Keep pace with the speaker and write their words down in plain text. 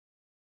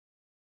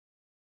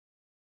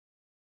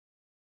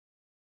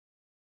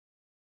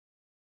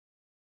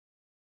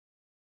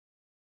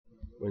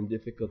when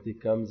difficulty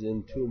comes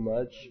in too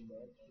much,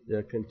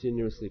 they're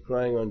continuously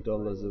crying unto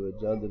Allah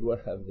that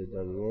what have they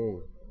done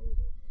wrong?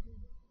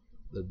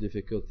 The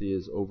difficulty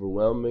is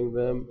overwhelming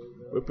them.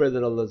 We pray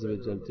that Allah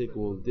take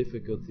all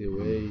difficulty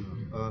away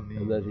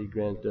and that He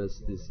grant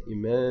us this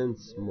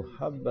immense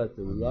muhabbat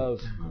and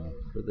love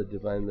for the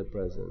Divine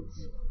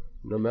Presence.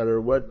 No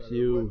matter what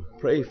you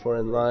pray for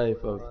in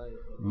life of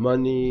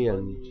money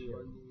and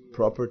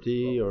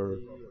property or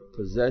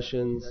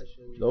possessions,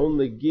 the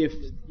only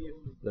gift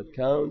that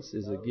counts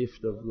is a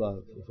gift of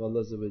love. If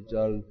Allah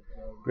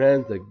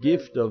grant a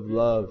gift of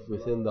love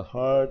within the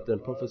heart, then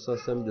Prophet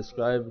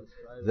described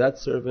that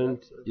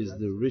servant is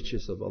the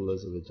richest of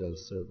Allah's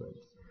servant.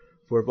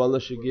 For if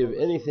Allah should give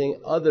anything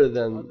other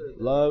than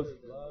love,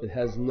 it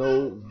has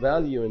no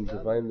value in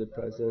Divine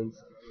Presence.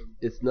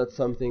 It's not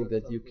something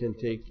that you can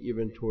take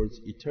even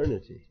towards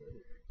eternity.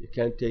 You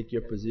can't take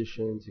your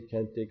positions, you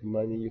can't take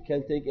money, you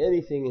can't take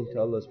anything into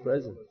Allah's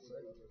presence.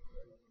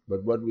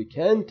 But what we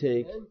can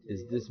take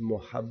is this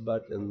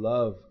muhabbat and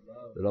love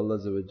that Allah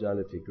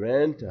if He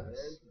grant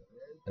us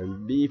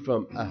and be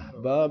from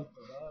ahbab,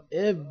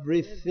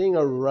 everything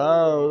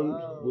around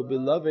will be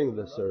loving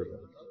the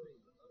servant,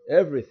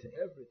 everything.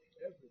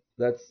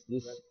 That's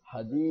this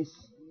hadith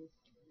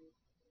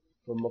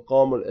from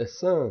maqam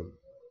al-ihsan.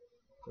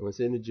 And when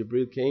Sayyidina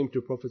Jibreel came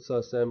to Prophet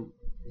it's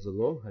a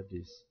long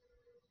hadith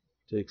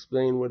to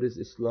explain what is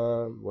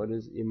Islam, what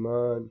is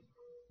iman,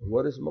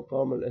 what is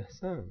maqam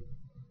al-ihsan.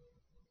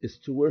 Is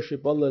to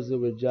worship Allah as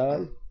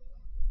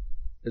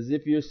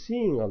if you're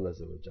seeing Allah.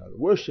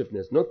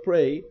 Worshipness, not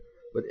pray,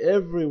 but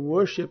every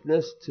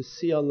worshipness to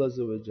see Allah.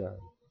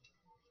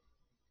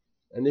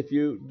 And if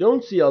you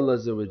don't see Allah,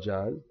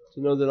 to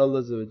know that Allah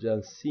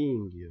is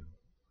seeing you,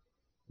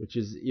 which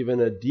is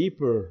even a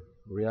deeper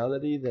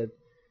reality, that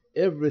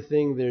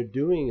everything they're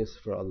doing is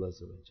for Allah.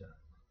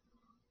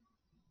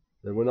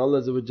 That when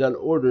Allah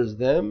orders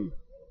them,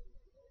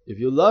 if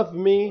you love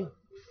me,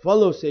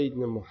 follow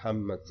Sayyidina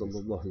Muhammad,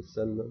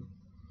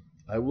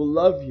 I will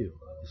love you.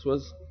 This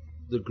was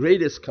the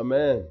greatest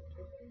command,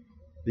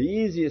 the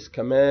easiest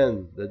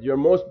command, that your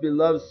most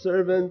beloved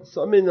servant,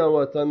 Samina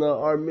wa Tana,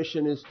 our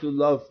mission is to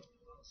love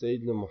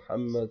Sayyidina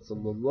Muhammad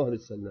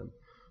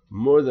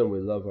more than we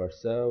love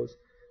ourselves.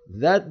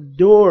 That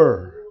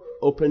door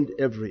opened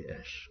every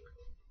ishq,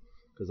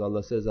 because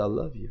Allah says, I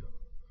love you,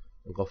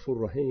 and Ghafoor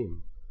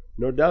Rahim.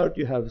 No doubt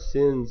you have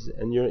sins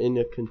and you're in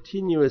a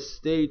continuous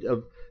state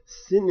of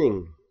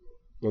sinning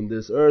on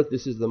this earth.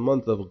 This is the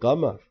month of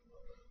Qamar,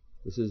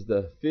 this is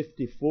the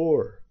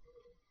 54.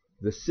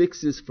 The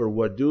 6 is for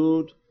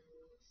Wadud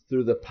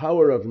through the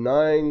power of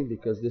 9,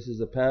 because this is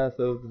the path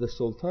of the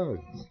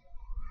sultans.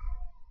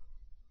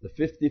 The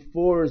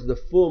 54 is the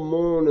full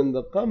moon and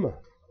the Qamar.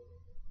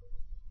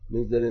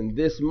 Means that in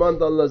this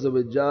month Allah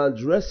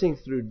dressing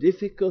through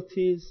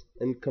difficulties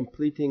and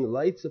completing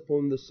lights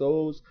upon the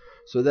souls,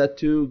 so that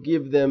to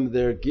give them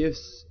their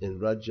gifts in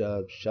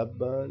Rajab,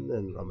 Shaban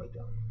and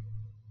Ramadan.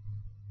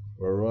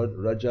 Where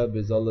Rajab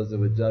is Allah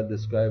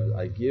described,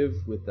 I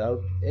give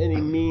without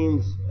any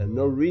means and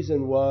no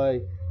reason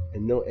why,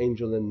 and no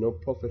angel and no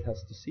prophet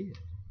has to see it.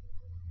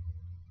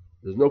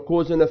 There's no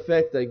cause and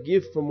effect, I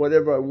give from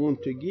whatever I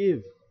want to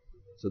give.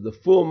 So the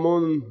full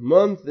moon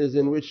month is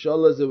in which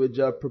Allah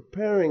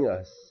preparing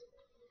us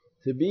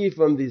to be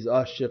from these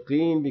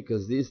ashiqeen,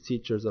 because these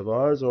teachers of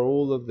ours are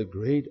all of the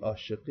great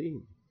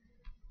ashiqeen.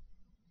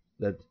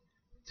 That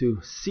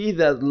to see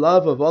that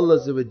love of Allah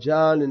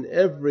in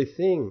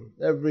everything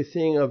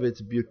of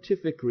its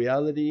beatific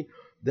reality,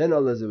 then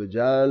Allah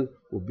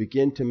will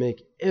begin to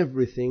make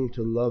everything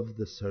to love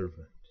the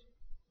servant.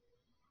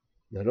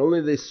 Not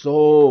only the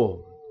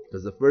soul,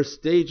 because the first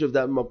stage of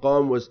that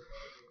maqam was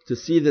to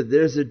see that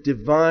there's a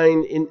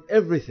divine in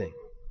everything.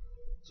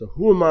 So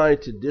who am I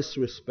to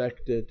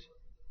disrespect it,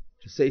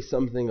 to say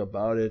something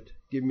about it?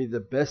 Give me the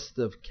best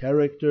of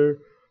character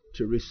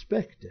to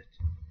respect it.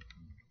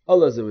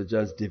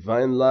 Allah's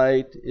divine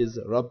light is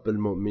Rabbul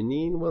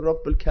Mu'mineen wa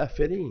Rabbul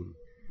Kafirin.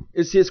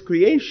 It's His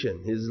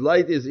creation, His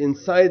light is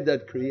inside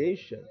that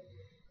creation.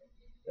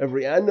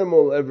 Every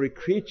animal, every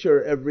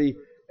creature, every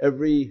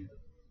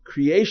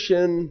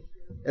creation,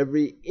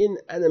 every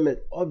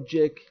inanimate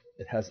object,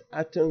 it has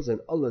atoms, and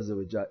Allah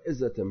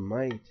Izzat and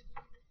might.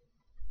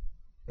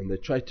 And they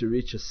try to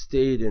reach a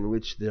state in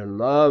which their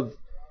love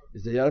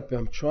is that, Ya Rabbi,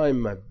 I'm trying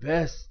my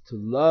best to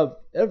love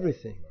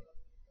everything.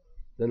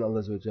 Then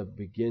Allah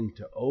begin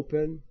to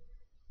open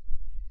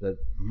that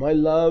my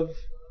love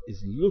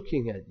is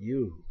looking at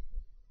you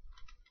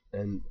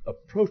and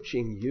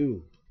approaching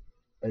you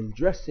and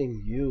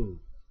dressing you.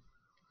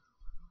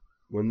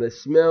 When they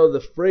smell the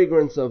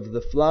fragrance of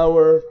the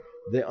flower,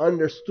 they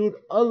understood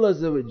Allah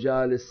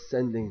is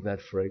sending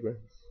that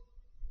fragrance.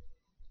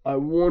 I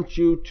want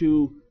you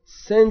to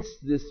sense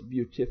this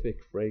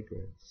beatific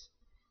fragrance.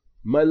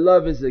 My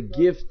love is a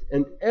gift,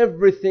 and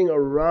everything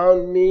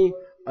around me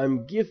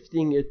I'm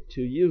gifting it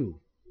to you.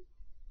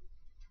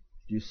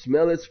 Do you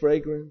smell its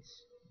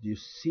fragrance? Do you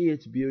see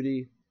its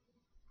beauty?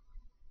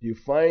 Do you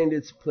find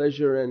its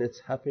pleasure and its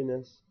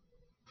happiness?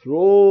 Through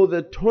all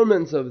the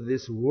torments of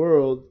this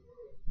world,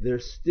 they're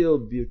still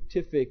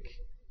beatific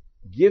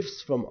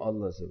gifts from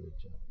Allah.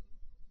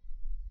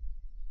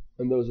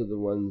 And those are the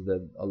ones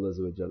that Allah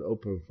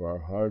open for our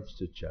hearts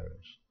to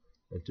cherish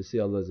and to see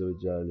Allah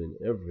in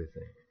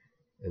everything,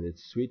 and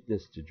its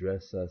sweetness to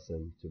dress us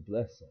and to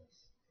bless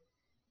us.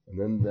 And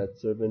then that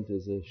servant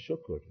is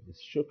shukr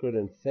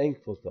and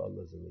thankful to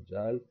Allah,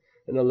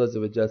 and Allah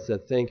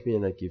said, thank me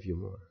and I give you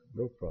more,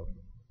 no problem.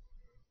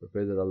 We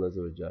pray that Allah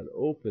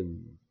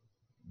open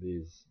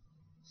these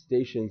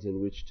stations in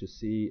which to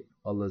see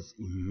Allah's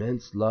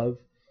immense love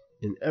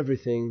in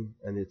everything,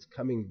 and it's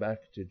coming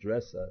back to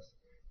dress us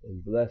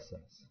and bless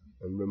us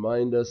and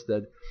remind us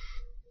that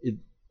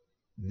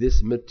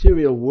this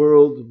material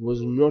world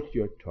was not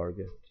your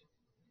target.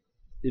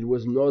 It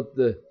was not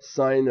the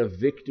sign of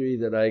victory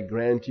that I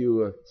grant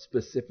you a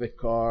specific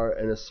car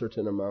and a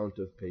certain amount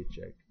of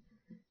paycheck.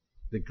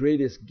 The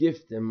greatest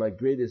gift and my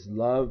greatest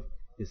love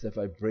is if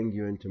I bring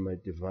you into my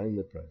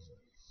Divinely presence.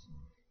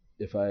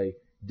 If I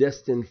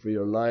destine for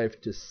your life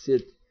to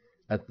sit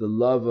at the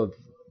love of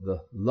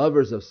the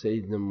lovers of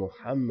Sayyidina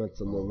Muhammad,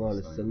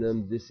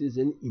 this is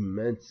an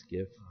immense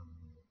gift.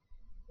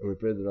 And we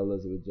pray that Allah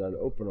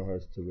open our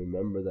hearts to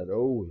remember that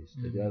always,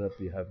 that Ya Rabbi,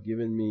 you have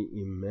given me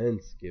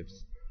immense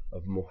gifts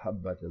of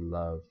muhabbat and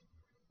love,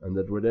 and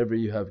that whatever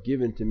you have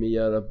given to me,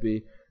 Ya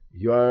Rabbi,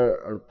 you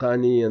are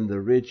al-Qani and the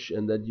rich,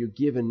 and that you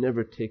give and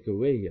never take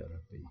away, Ya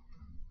Rabbi.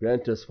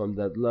 Grant us from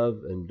that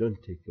love and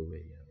don't take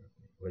away, Ya Rabbi.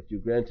 What you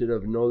granted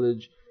of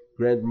knowledge,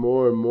 grant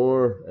more and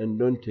more and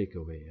don't take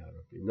away, Ya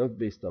Rabbi. Not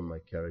based on my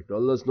character.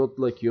 Allah's not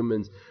like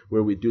humans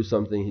where we do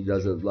something He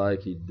doesn't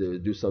like, He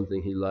do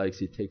something He likes,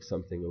 He takes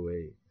something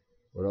away.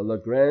 What Allah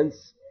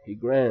grants, He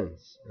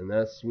grants, and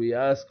that's we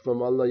ask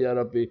from Allah, Ya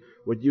Rabbi,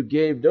 what you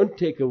gave don't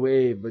take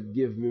away but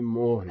give me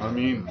more.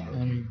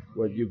 Ameen.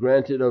 What you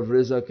granted of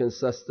rizq and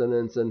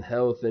sustenance and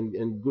health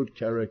and good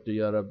character,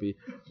 Ya Rabbi,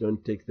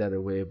 don't take that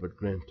away but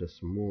grant us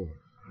more.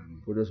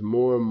 Put us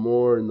more and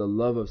more in the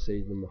love of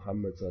Sayyidina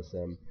Muhammad,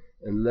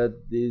 and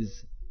let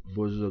these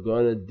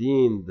Buzurgan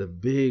deen, the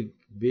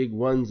big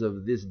ones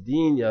of this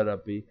deen, Ya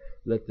Rabbi,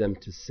 let them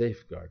to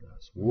safeguard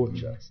us,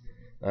 watch us.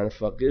 And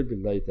faqir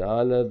billahi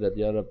ta'ala that,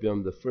 Ya Rabbi,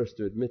 I'm the first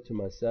to admit to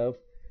myself,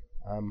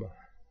 I'm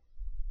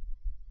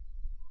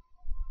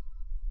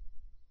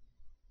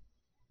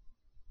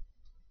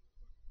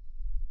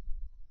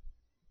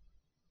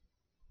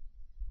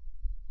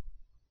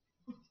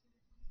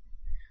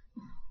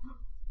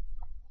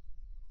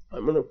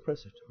an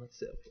oppressor to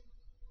myself.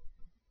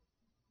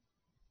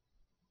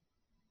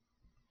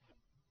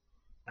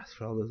 Ask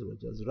for Allah's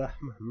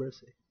rahmah,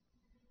 mercy.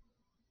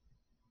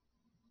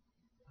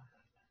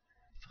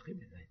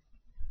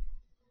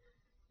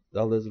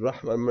 Allah's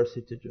rahmah and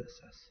mercy to dress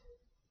us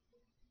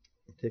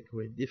and take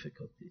away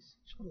difficulties,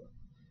 inshaAllah,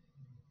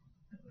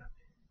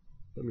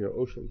 from your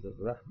oceans of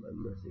rahmah and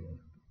mercy.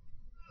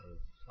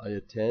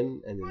 Ayah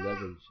 10 and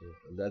 11,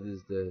 Shaykh. And that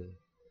is the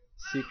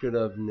secret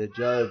of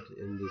najat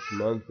in this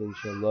month,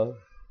 inshaAllah.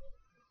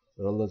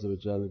 That Allah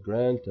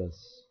grant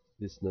us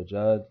this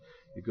najat.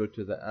 You go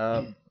to the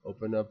app,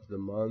 open up the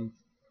month,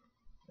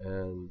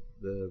 and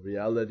the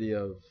reality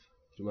of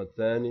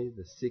Jumathani,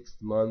 the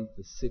 6th month,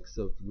 the 6th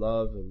of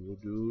love and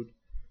wujud,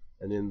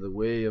 and in the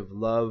way of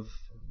love,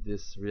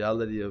 this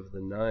reality of the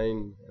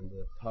 9 and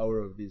the power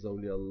of these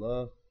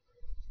awliyaullah,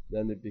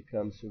 then it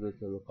becomes Surah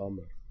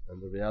Al-Qamar.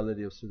 And the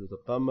reality of Surah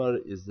Al-Qamar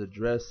is the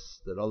dress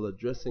that Allah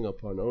dressing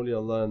upon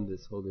awliyaullah in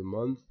this holy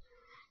month,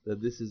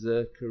 that this is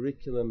a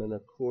curriculum and a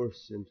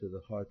course into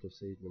the heart of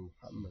Sayyidina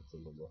Muhammad.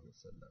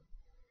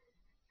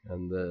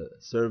 And the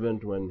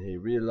servant, when he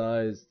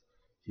realized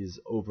he's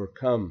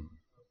overcome,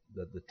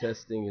 that the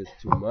testing is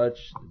too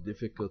much, the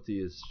difficulty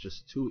is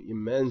just too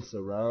immense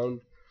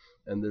around,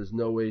 and there's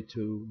no way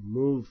to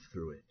move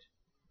through it,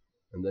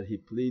 and that he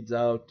pleads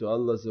out to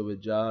Allah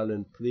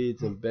and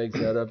pleads and begs,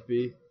 Ya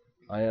Rabbi,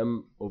 I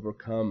am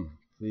overcome,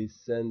 please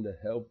send a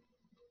help.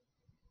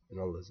 And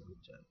Allah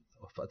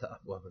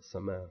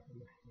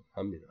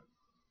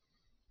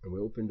and we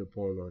opened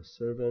upon our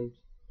servant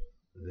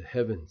the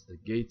heavens, the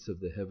gates of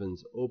the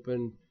heavens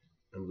opened,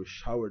 and we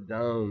showered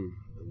down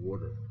the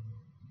water.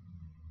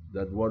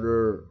 That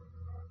water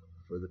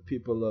for the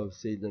people of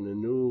Sayyidina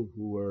Nuh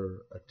who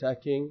were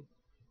attacking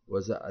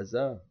was a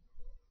azab,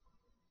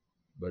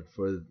 but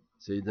for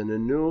Sayyidina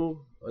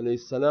Nuh alayhi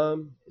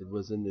salam it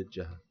was a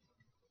najat.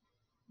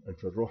 And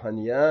for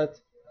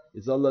ruhaniyat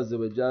is Allah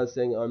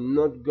saying, I'm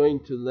not going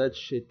to let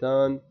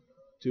shaitan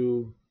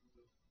to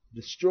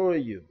destroy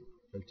you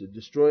and to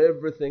destroy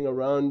everything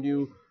around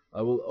you.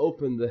 I will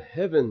open the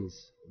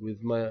heavens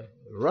with my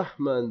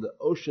rahmah and the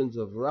oceans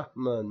of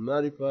rahmah and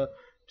marifah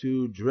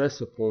to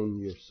dress upon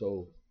your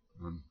soul.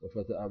 That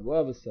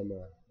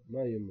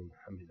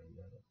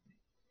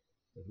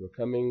we're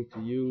coming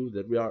to you,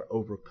 that we are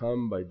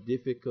overcome by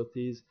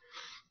difficulties,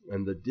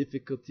 and the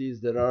difficulties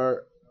that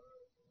are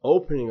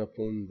opening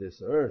upon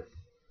this earth,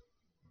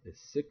 the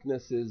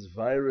sicknesses,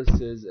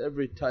 viruses,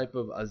 every type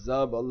of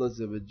azab Allah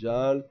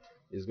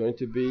is going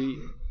to be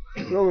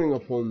throwing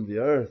upon the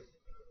earth,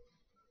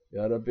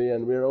 Ya Rabbi,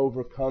 and we're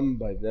overcome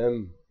by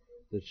them.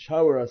 that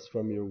shower us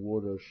from your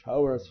water,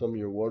 shower us from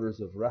your waters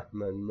of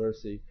rahmah and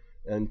mercy,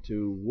 and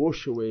to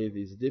wash away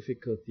these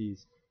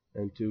difficulties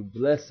and to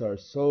bless our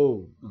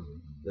soul,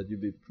 that you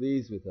be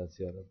pleased with us,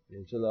 Ya Rabbi.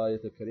 Inshallah,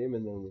 ayat al-kareem,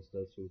 and then we'll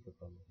start Surah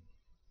Al-Qamar.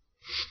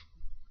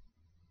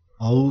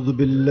 أعوذ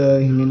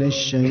بالله من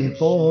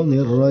الشيطان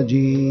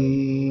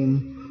الرجيم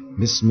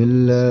بسم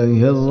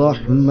الله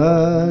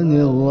الرحمن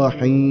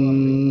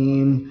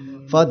الرحيم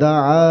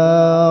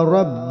فدعا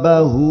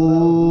ربه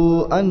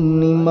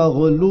أني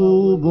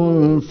مغلوب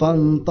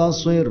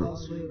فانتصر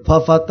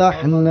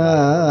ففتحنا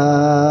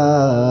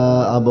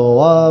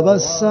أبواب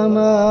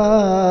السماء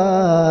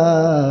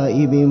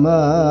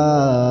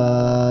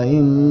بماء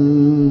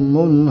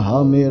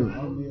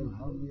منهمر.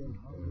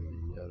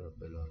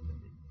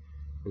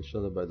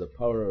 Inshallah, by the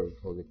power of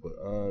Holy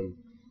Qur'an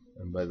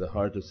and by the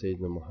heart of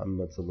Sayyidina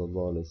Muhammad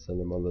sallallahu alayhi wa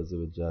sallam, Allah Azza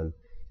wa Jal,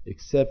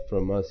 accept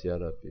from us, Ya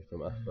Rabbi,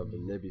 from Ahbab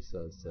al-Nabi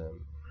sallallahu alayhi wa sallam,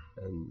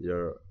 and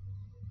your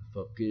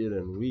faqir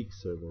and weak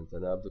servants,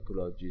 and abdukul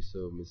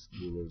ajiso,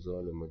 miskeen, wa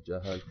zalim, wa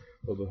jahal,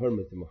 wa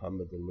bihurmati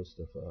Muhammadan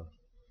Mustafa.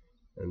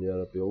 And Ya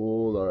Rabbi,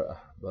 all our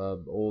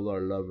ahbab, all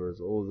our lovers,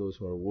 all those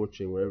who are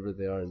watching wherever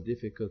they are in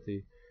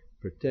difficulty,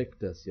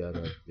 protect us, Ya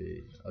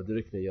Rabbi.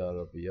 Adrikna, Ya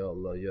Rabbi, Ya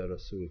Allah, Ya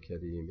Rasul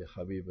Kareem, Ya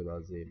Habib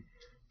al-Azim,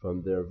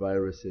 from their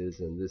viruses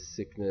and this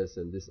sickness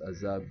and this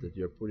azab that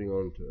you're putting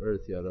on to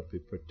earth, Ya Rabbi.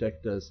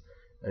 Protect us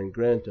and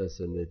grant us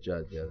a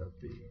najat, Ya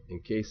Rabbi.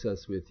 Encase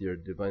us with your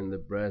divine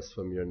breath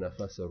from your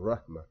nafas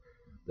al-rahmah,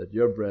 that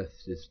your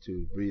breath is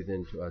to breathe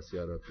into us,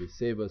 Ya Rabbi.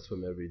 Save us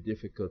from every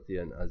difficulty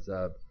and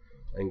azab,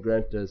 and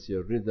grant us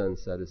your ridha and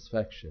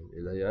satisfaction.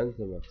 Ilahi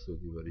anta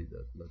maqsoodi wa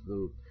ridat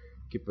madlub.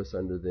 Keep us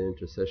under the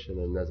intercession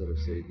and nazar of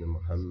Sayyidina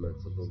Muhammad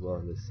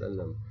sallallahu alayhi wa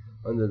sallam,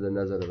 under the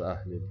nazar of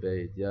ahlul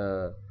bayt.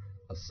 Ya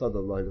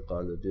as-sadallah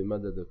al-qalib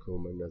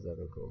bimadadakum and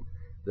nazarakum.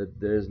 That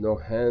there is no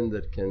hand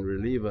that can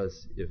relieve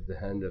us if the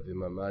hand of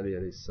Imam Ali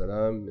alayhi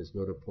salam is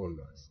not upon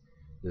us.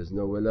 There is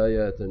no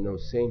wilayat and no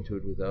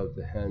sainthood without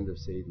the hand of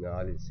Sayyidina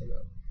Ali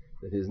salam.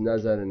 That his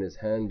nazar and his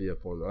hand be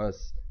upon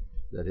us,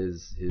 that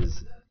his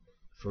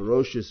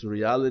ferocious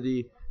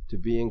reality to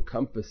be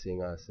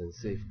encompassing us and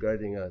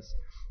safeguarding us.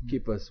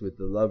 Keep us with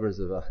the lovers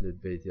of Ahlul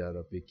Bayt, Ya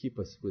Rabbi. Keep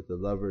us with the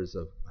lovers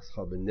of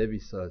Ashab al-Nabi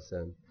sallallahu alayhi wa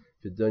sallam,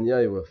 fi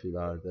dunya wa fil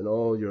ard, and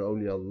all your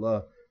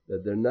awliyaullah,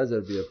 that their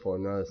nazar be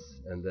upon us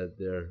and that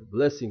their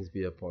blessings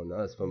be upon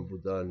us from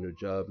Budal,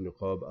 Nujab,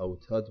 Nuqab,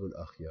 Awtad wal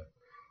Akhyar.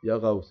 Ya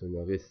Ghawth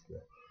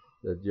Naghithna.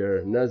 That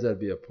your nazar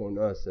be upon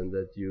us and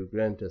that you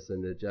grant us a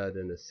najat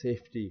and a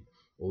safety.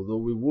 Although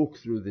we walk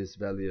through this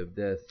valley of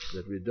death,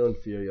 that we don't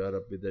fear, Ya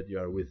Rabbi, that you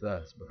are with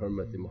us. Bi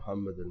hurmati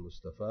Muhammadan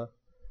Mustafa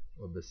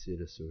wa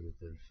basir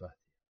Surat al-Fatiha.